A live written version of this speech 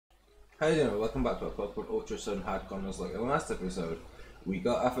How you doing? Welcome back to our pod called Ultra Sun Hardcore Nuzlocke. In the last episode, we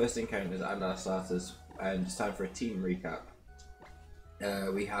got our first encounters and our starters, and it's time for a team recap.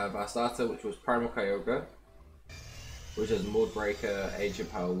 We have our starter, which was Primal Kyogre, which has Mud Breaker,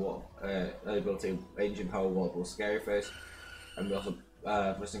 Ancient Power, ability Ancient Power, Wallable, Scary Face, and we also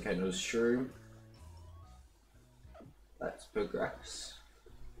first encounter was Shroom. Let's progress.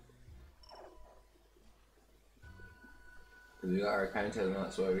 Because we got our encounter and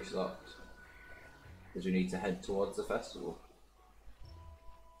that's where we stopped. Because we need to head towards the festival.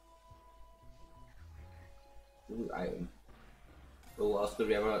 Ooh, item. Oh, what else could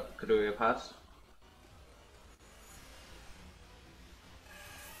we have had?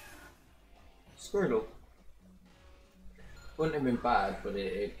 Squirtle. Wouldn't have been bad, but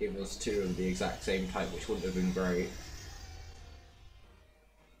it gave us two of the exact same type, which wouldn't have been great.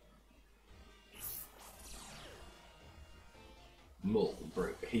 Mold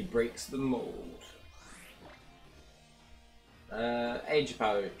break. He breaks the mold. Age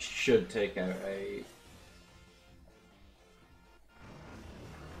Power should take out a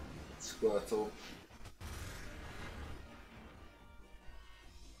Squirtle.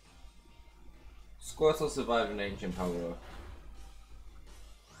 Squirtle survived an Ancient Power.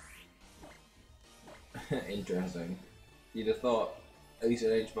 Interesting. You'd have thought at least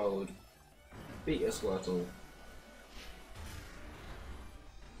an Ancient Power would beat a Squirtle.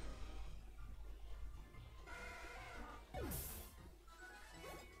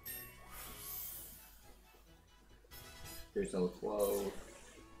 Here's level 12.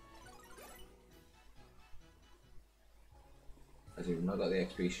 As we've not got the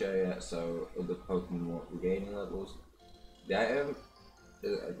XP share yet, so other Pokemon won't be gaining levels. The item,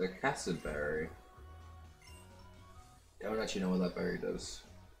 the Cassid Berry. I don't actually know what that berry does.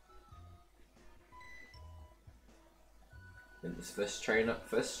 In this first trainer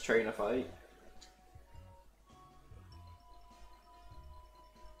fight.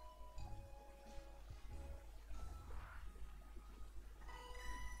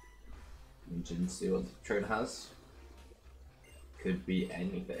 Engine, see what the trainer has. Could be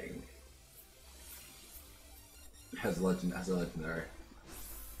anything. Has a legendary.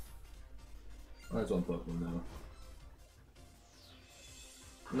 Oh, there's one Pokemon now.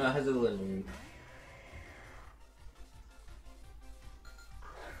 No, it has a Linoone.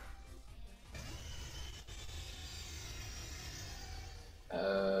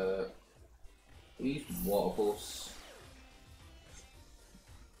 We use Water Pulse.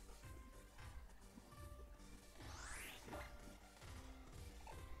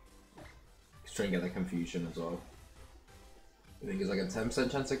 Try and get the confusion as well. I think it's like a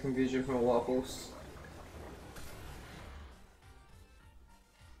 10% chance of confusion from a Water Pulse.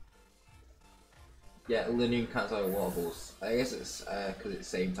 Yeah, Linoone cancels out a Water Pulse. I guess it's because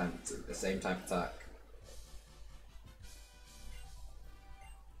it's the same type attack.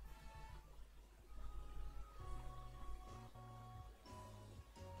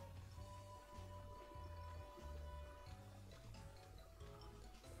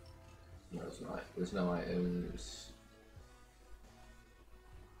 No, there's no items.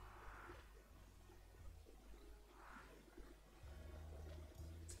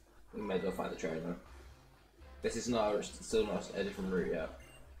 We may as well find the trainer. This is still not a different route yet.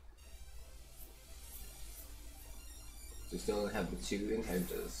 So we still only have the two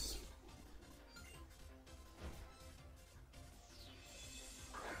encounters.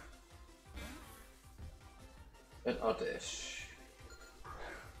 An Oddish.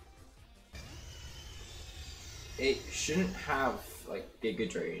 It shouldn't have like Giga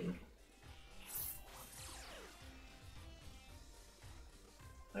Drain.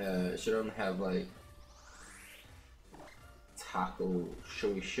 It should only have like Tackle, so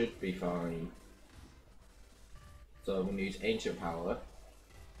we should be fine. So I'm going to use Ancient Power.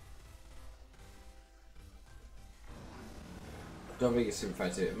 Don't think it's super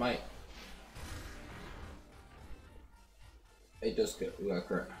effective. It might. It does get. We got a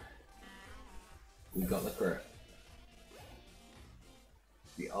crit. We got the crit.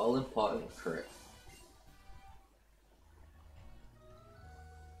 The all important crit.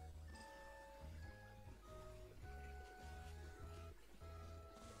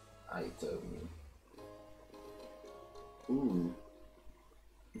 Item. Ooh.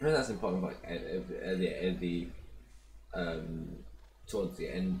 I think that's important, like at the towards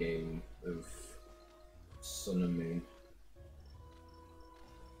the end game of Sun and Moon.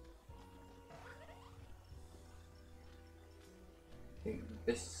 I think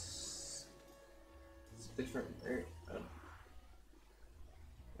this is different.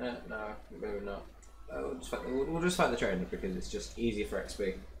 No, maybe not. We'll just fight the trainer because it's just easier for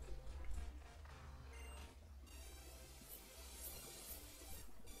XP.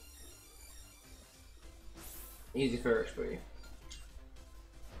 Easy for XP.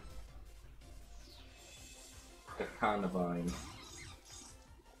 The Carnivine.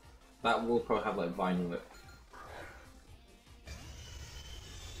 That will probably have like Vine Whip.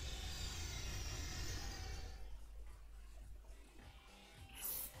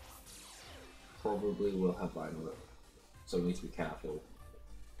 Probably will have Vine Whip. So we need to be careful.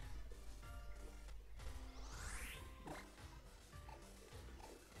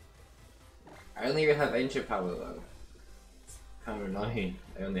 I only even have Ancient Power though. It's kind of annoying.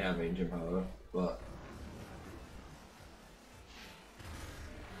 I only have Ancient Power, but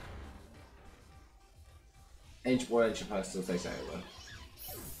Ancient Power still takes out though.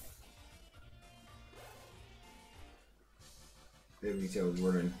 Maybe we need to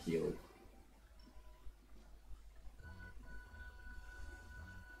run and heal.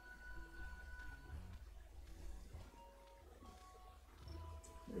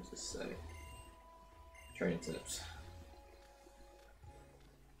 What does this say? Training tips.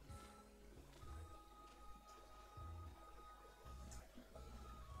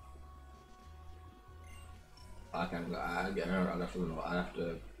 Okay, I'd have to run. I'd have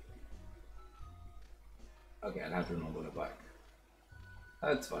to. Okay, I'd have to run all the way back.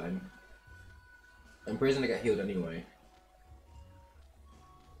 That's fine. I'm pretty gonna get healed anyway.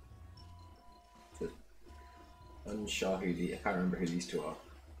 I'm unsure who I can't remember who these two are.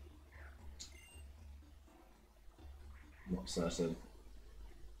 Not certain.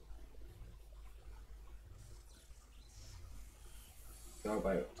 How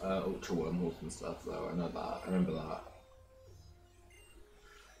about Ultra Wormholes and stuff though? I know that. I remember that.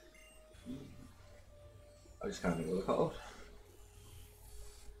 I just can't think what they're called.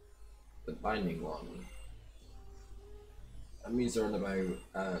 The Binding one. That means they're on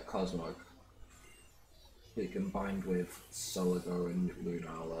about Cosmog. It combined with Soligo and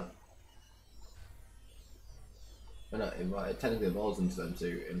Lunala. No, it technically evolves into them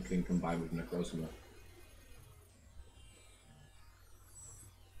too and can combine with Necrozma.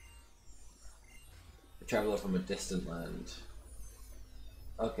 A traveller from a distant land.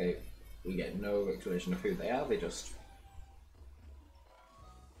 Okay, we get no explanation of who they are, they just...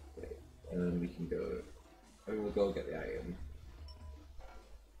 Wait, and then we can go... And we'll go get the item.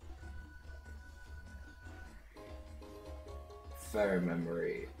 Fair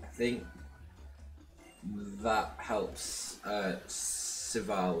memory. I think that helps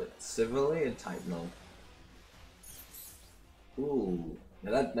civilly and type null. Ooh.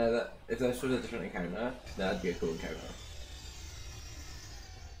 Now that if this was a different encounter, that'd be a cool encounter.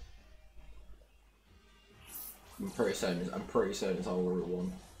 I'm pretty certain it's all Route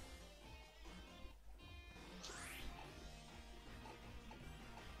 1.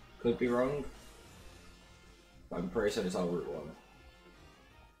 Could be wrong. But I'm pretty certain it's all Route 1.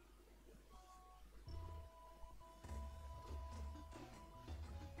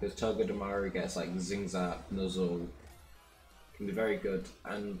 Because Togedemaru gets like Zingzap, Nuzzle, can be very good,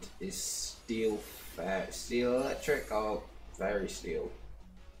 and is steel electric or fairy steel.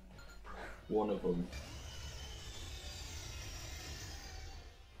 One of them.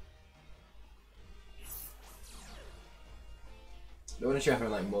 The one issue having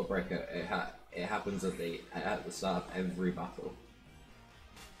like Mode Breaker, it happens at the start of every battle.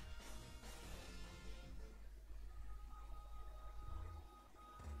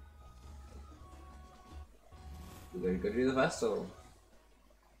 We're going to go do the vessel.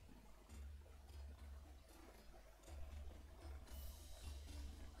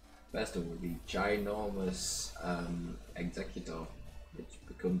 Vessel will be ginormous Executor, which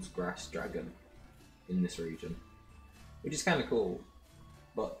becomes Grass Dragon in this region, which is kind of cool.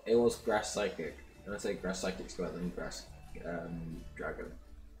 But it was Grass Psychic, and I say Grass Psychic's better than Grass Dragon.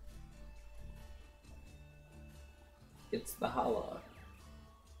 It's the Hala.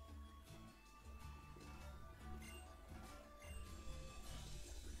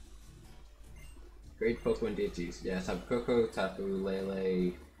 Great Pokemon deities. Yeah, Tapu Koko, Tapu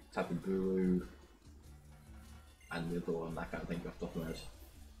Lele, Tapu Bulu, and the other one I can't think off the top of my head.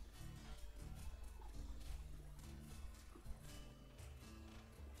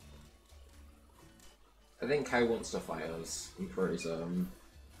 I think Kai wants to fight us in Prairie Zone.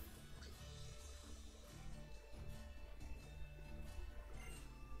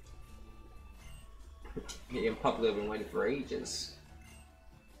 Getting popular, been waiting for ages.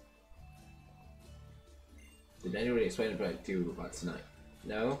 Did anyone explain about tonight?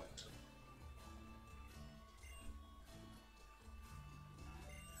 No?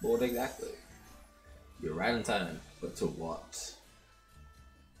 What exactly? You're right on time, but to what?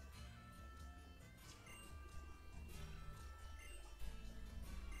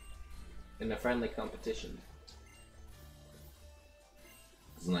 In a friendly competition.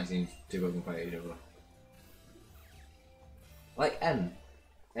 doesn't like seeing two Pokemon fight each other. Like N.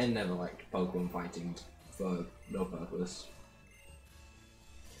 N never liked Pokemon fighting for no purpose.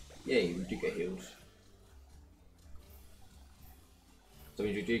 Yay, we do get healed. So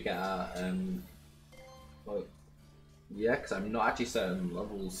we do get our, well, yeah, because I'm not actually certain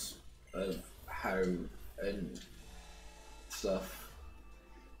levels of how and stuff.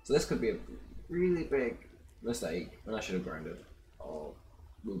 So this could be a really big mistake, and I should have grinded. Or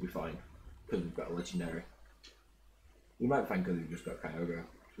we'll be fine, because we've got a legendary. We might be fine because we've just got Kyogre,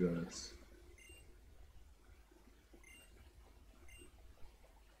 to be honest.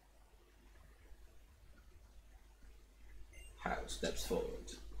 How steps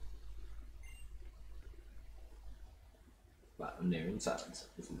forward. But I'm nearing silence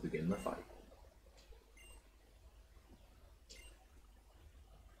as we begin the fight.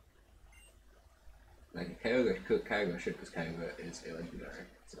 Like a Kyogre should, because Kyogre is a legendary,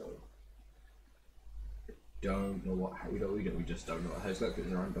 so I don't know what we just don't know what his look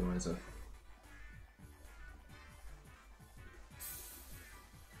is a randomizer.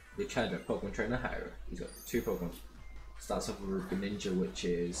 The Cheddar Pokemon Trainer Hire. He's got two Pokemon. Starts off with Ruka Ninja, which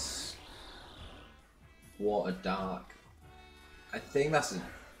is Water Dark. I think that's is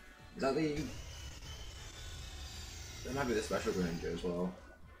that the that might be the special Greninja as well.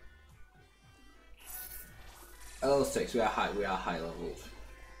 L6, we are high leveled.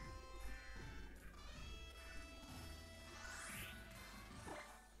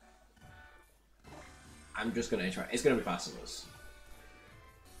 I'm just gonna try. It's gonna be faster than us.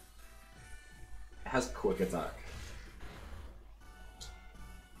 It has quick attack.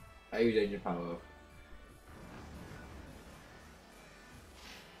 I use Danger Power.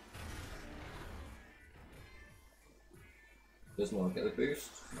 Does more get the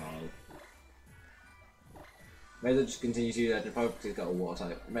boost? No. Maybe I'll just continue to use Danger Power because he's got a water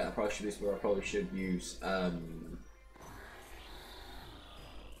type. Maybe that probably should be where I probably should use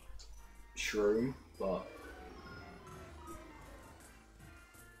Shroom, but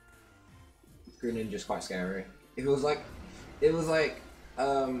Green Ninja's quite scary. If it was like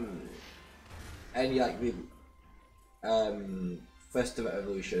any like the first of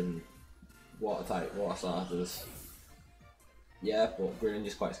evolution water type water starters. Yeah, but Green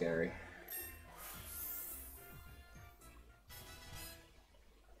Ninja's quite scary.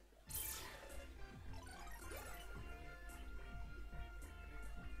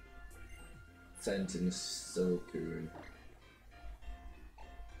 Sentence Silcoon.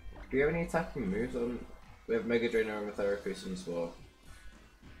 Do you have any attacking moves on? We have Mega Drain, Aromatherapy, and Spore.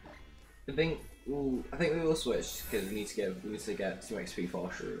 I think we will switch because we need to get some XP for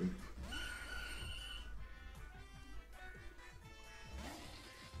Shroom.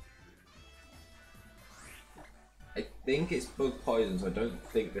 I think it's bug poison, so I don't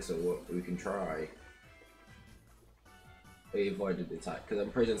think this will work, but we can try. We avoided the attack because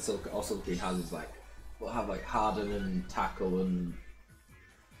I'm pretty sure Silcoon has is like will have like harden and tackle and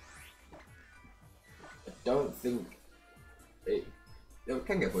I don't think it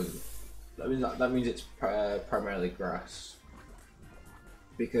can get poisoned. That means it's primarily grass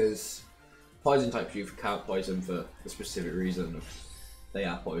because poison types you can't poison for a specific reason. They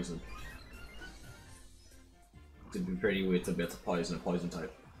are poison. It'd be pretty weird to be able to poison a poison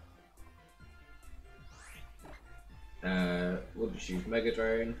type. We'll just use Mega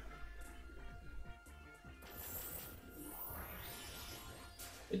Drain.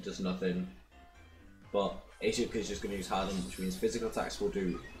 It does nothing. But Ashik is just going to use Harden, which means physical attacks will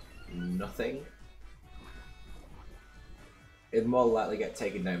do nothing. It'd more likely get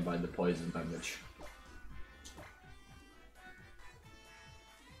taken down by the poison damage.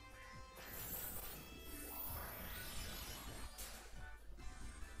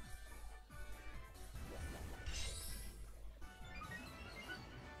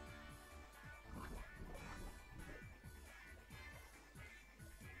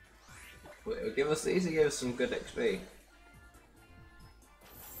 It'll give us some good XP.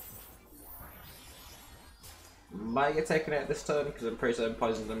 Might get taken out this turn because I'm pretty certain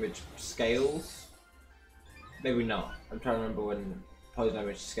poison damage scales. Maybe not. I'm trying to remember when poison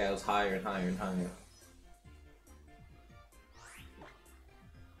damage scales higher and higher and higher.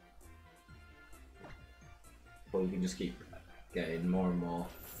 But we can just keep getting more and more.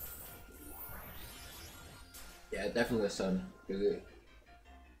 Yeah, definitely this turn.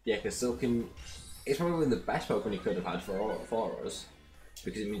 Yeah, because Silcoon is probably the best Pokemon he could have had for us,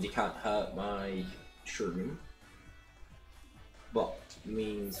 because it means he can't hurt my Shroom, but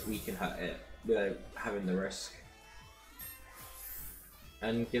means we can hurt it without having the risk,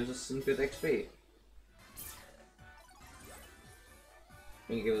 and gives us some good XP.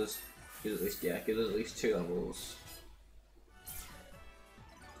 And give us at least give us at least 2 levels.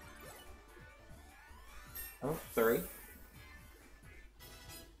 Oh, 3.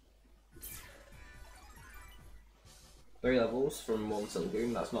 Three levels from 1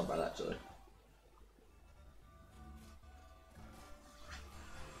 Silcoon, that's not bad actually.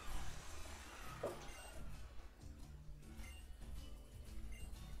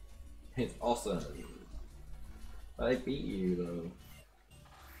 It's awesome. But I beat you though.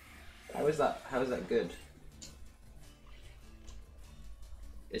 How is that good?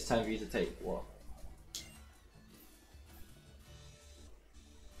 It's time for you to take what?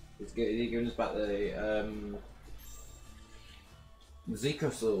 It's giving us back the Z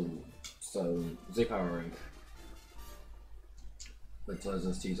crystal, so Z powering. Which allows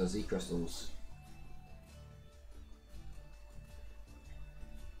us to use our Z crystals.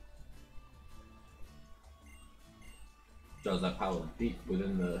 Shows that power deep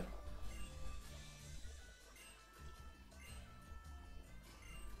within the.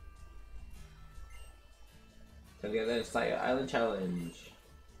 Can we get this island challenge?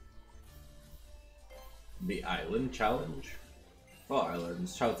 The island challenge? 4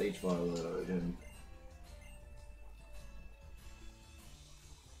 islands, challenge each 4 island.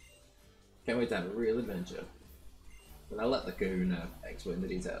 Can't wait to have a real adventure. But I'll let the goon explain the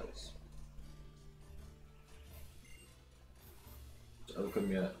details. To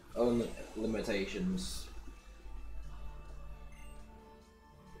overcome your own limitations.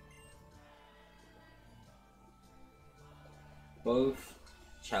 Both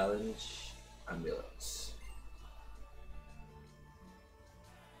challenge amulets.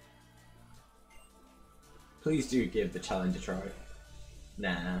 Please do give the challenge a try.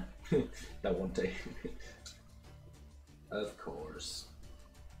 Nah, don't want to. Of course.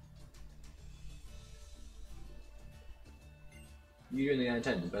 You and the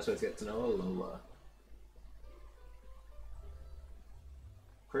intent is the best way to get to know Lola.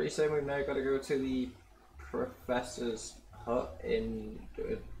 Pretty soon we've now got to go to the professor's hut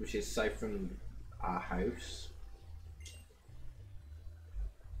which is safe from our house.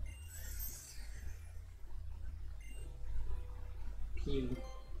 Pew.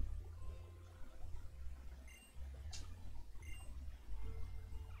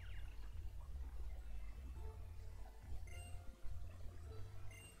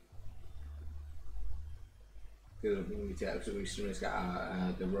 Good, we need to actually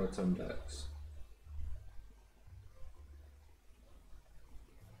get the Rotundex.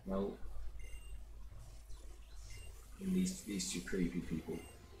 Well, and these 2 creepy people.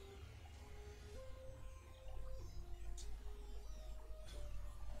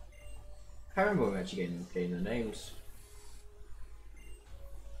 I can't remember when we actually getting their names.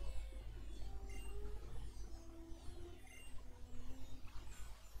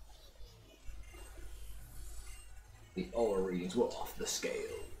 The aura readings were off the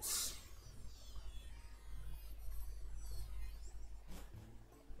scales.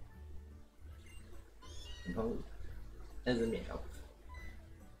 And hold as a meow.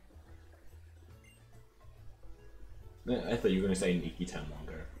 I thought you were going to say Nikki 10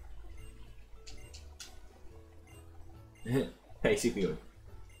 longer. Basically,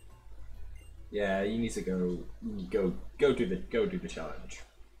 yeah, you need to go do the challenge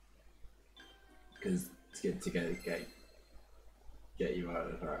because to get you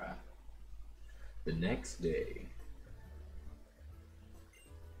out of her. The next day.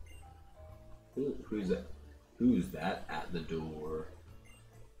 Ooh, who's that? Who's that at the door?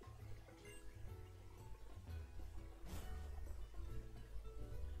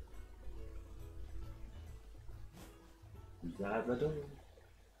 Who's that at the door?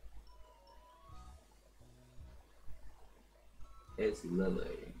 It's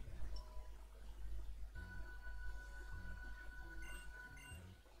Lily.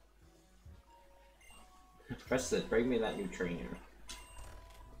 Press it, bring me that new trainer.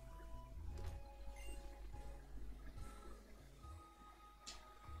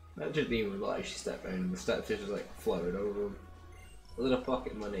 That just didn't even like she stepped down and the steps just like floated over him. A little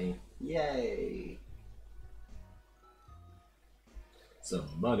pocket money. Yay! Some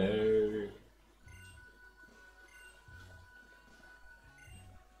money!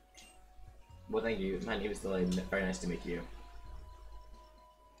 Well, thank you. My name is Delaney. Very nice to meet you.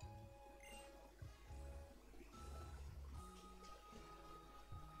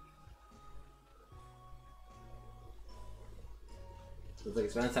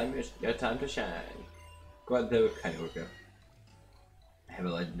 Looks like it's your time to shine. Go out there with Kyogre. I have a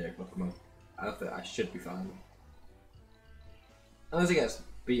legendary Pokemon. I should be fine. Unless it gets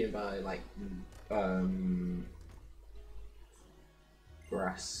beaten by like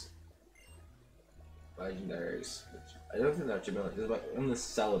grass legendaries. I don't think they're actually million. There's like on the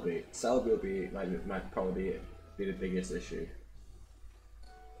Celebi. Celebi will be might probably be the biggest issue.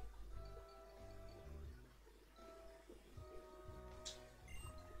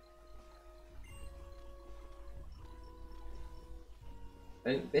 I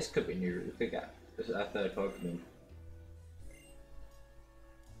think this could be new. We could get a third Pokemon.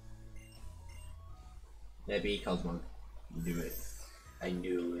 Maybe Cosmo. Knew it. I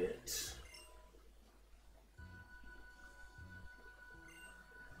knew it.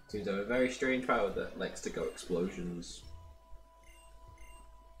 Seems to have a very strange power that likes to go explosions.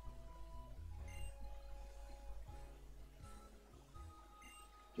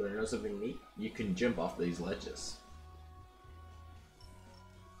 Do you want to know something neat? You can jump off these ledges.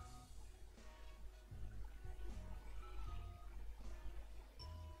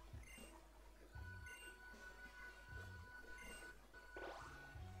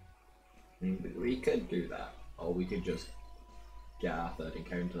 We could do that, or we could just get our third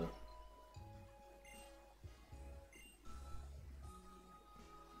encounter.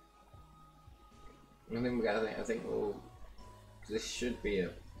 I think well, this should be a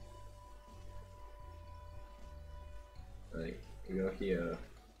like we go here.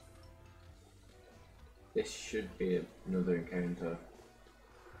 This should be another encounter.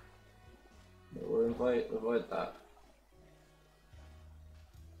 But we'll avoid that.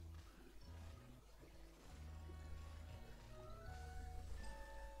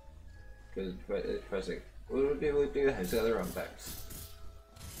 Because first thing, we'll do the house other wrong types.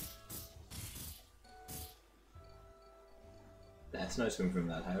 That's no swim from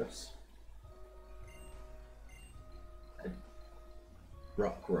that house. A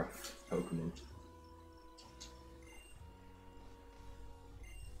rock rough Pokemon.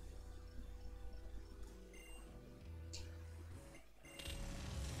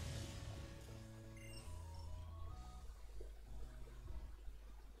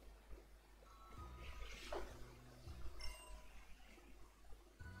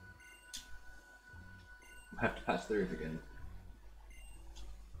 I have to patch the roof again.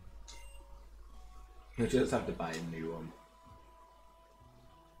 I just have to buy a new one.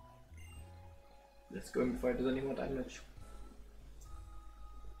 Let's go in before it does any more damage.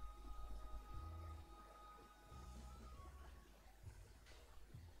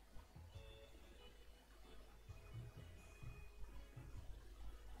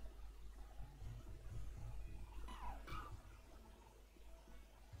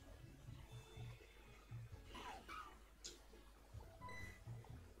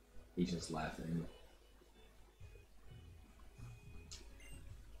 He's just laughing.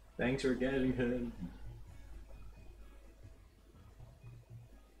 Thanks for getting him.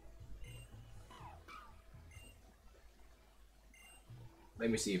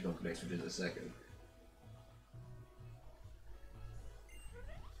 Let me see if Pokedex for just a second.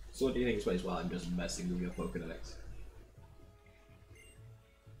 So what do you think is place while I'm just messing with your Pokedex?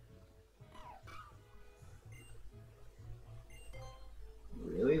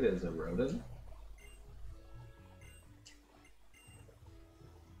 Really? There's a rodent?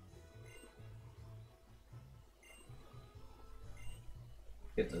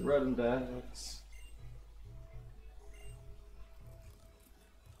 It's a Rodent.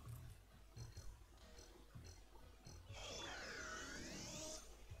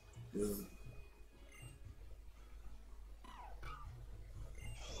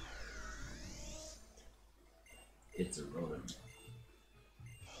 It's a rodent.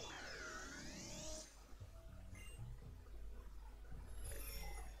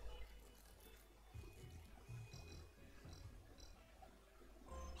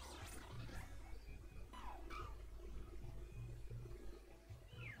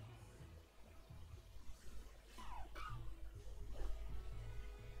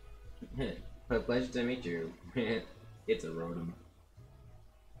 But pleasure to meet you. It's a rodent.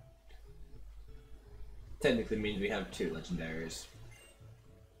 Technically means we have two legendaries.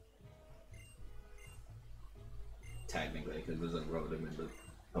 Technically, because there's a rodent in the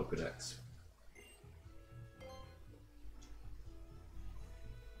Pokedex.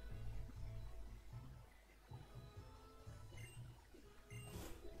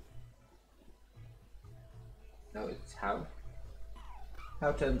 No, it's how?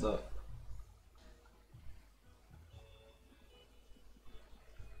 How turns up?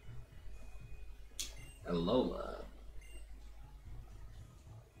 Alola.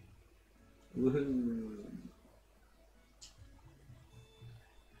 Woohoo!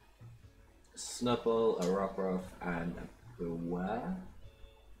 Snubbull, a Rockruff, and a Beware.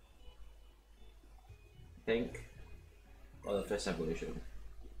 I think. Or the first evolution.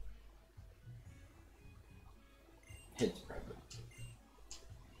 It's private.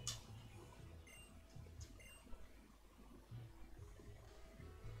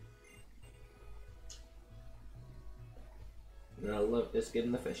 No, look, let's get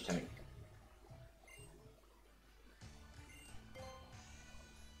in the fish tank.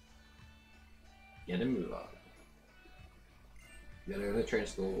 Get a move on. Get her in the train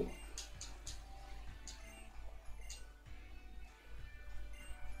school.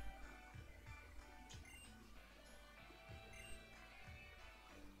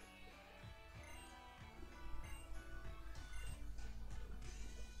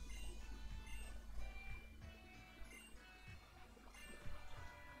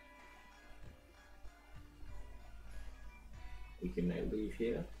 We can now leave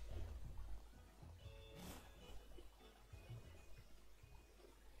here.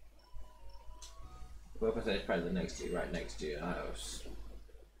 Well, I say it's probably right next to your house.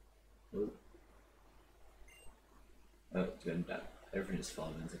 Ooh. Oh, it's going down. Everything's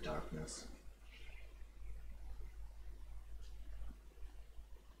falling into darkness.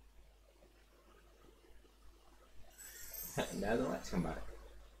 Now the lights come back.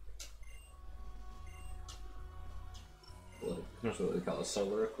 Well, that's what we call a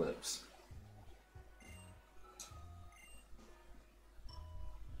solar eclipse.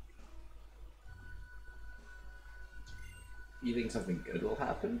 You think something good will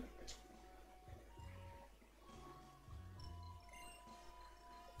happen?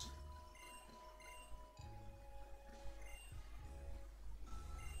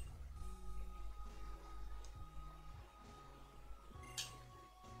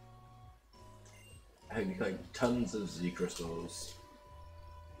 I hope you collect tons of Z crystals.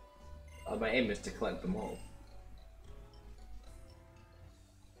 My aim is to collect them all.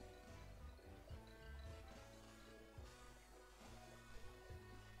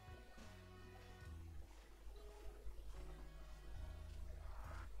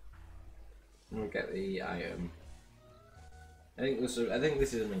 We'll get the item. I think this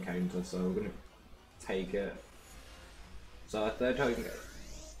is an encounter, so we're gonna take it. So our third token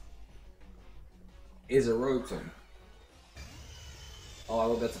is a Rotom. Oh, I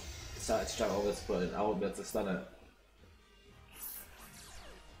won't be able to start to jump over this button. I won't be able to stun it.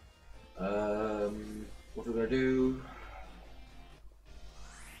 What we're gonna do?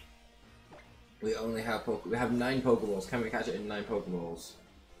 We only have we have 9 Pokeballs. Can we catch it in 9 Pokeballs?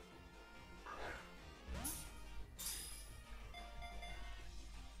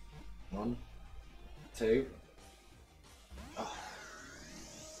 One, two. Oh.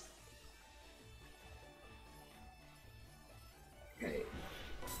 Okay,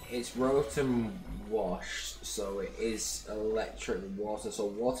 it's Rotom Wash, so it is electric water. So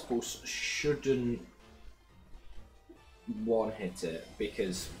Water Pulse shouldn't one-hit it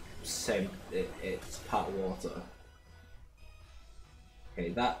because it's part water. Okay,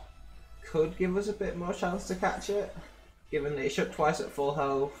 that could give us a bit more chance to catch it, given that it shot twice at full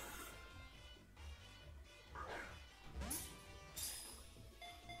health.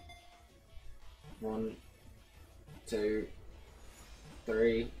 One, two,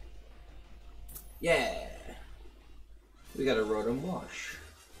 three. Yeah! We got a Rotom Wash.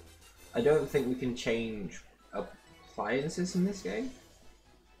 I don't think we can change appliances in this game.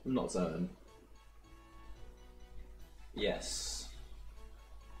 I'm not certain. Yes.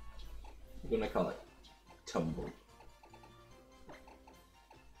 We're gonna call it Tumble.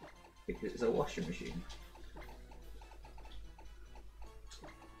 Because it's a washing machine.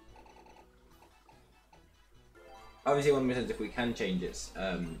 Obviously, one makes sense if we can change its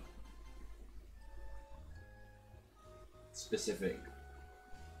specific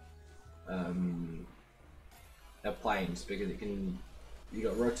appliance, because it can. You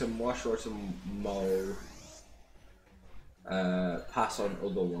got Rotom Wash, Rotom Mow, pass on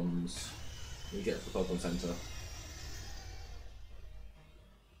other ones. You get to the Pokemon Center.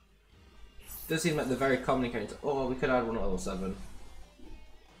 Does seem like the very common encounter. Oh, we could add one at level 7.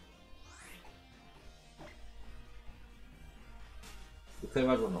 We could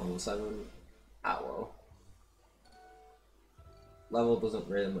have had one at level 7. Ah well. Level doesn't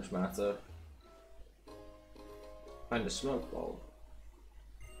really much matter. Find a smoke ball.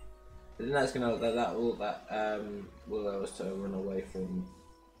 I think that's gonna will allow us to run away from.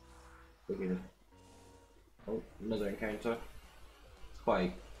 Oh, another encounter.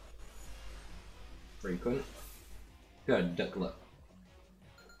 Quite frequent. Good, Ducklet.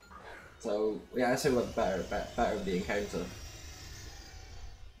 So yeah, I say we're better of the encounter.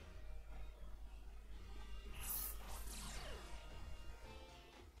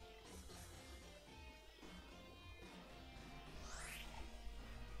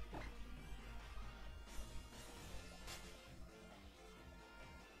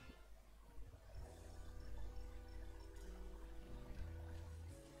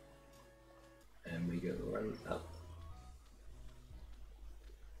 Up.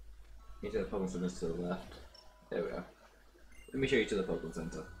 Into the Pokemon Center to the left. There we are. Let me show you to the Pokemon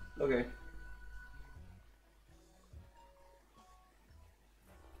Center. Okay.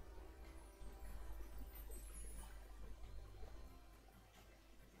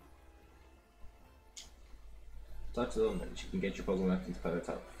 Touch the elements, you can get your Pokemon back into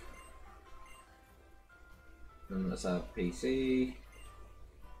Poketop. And let's have PC.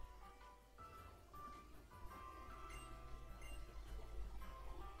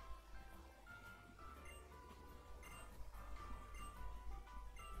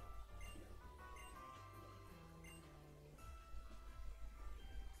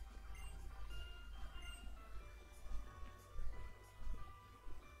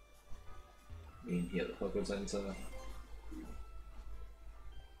 In here, the Pokemon Center.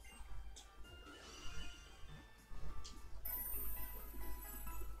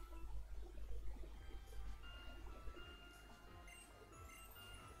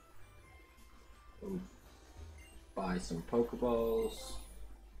 Buy some pokeballs.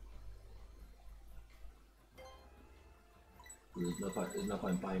 There's no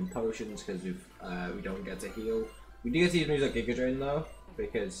point buying potions because we don't get to heal. We do get to use moves like Giga Drain though,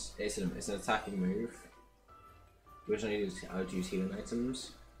 because it's an attacking move. We just need to use healing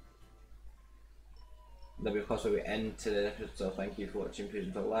items. That'll be of course where we end today's episode. So thank you for watching. Please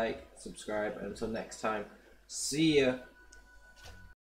don't like, subscribe, and until next time, see ya.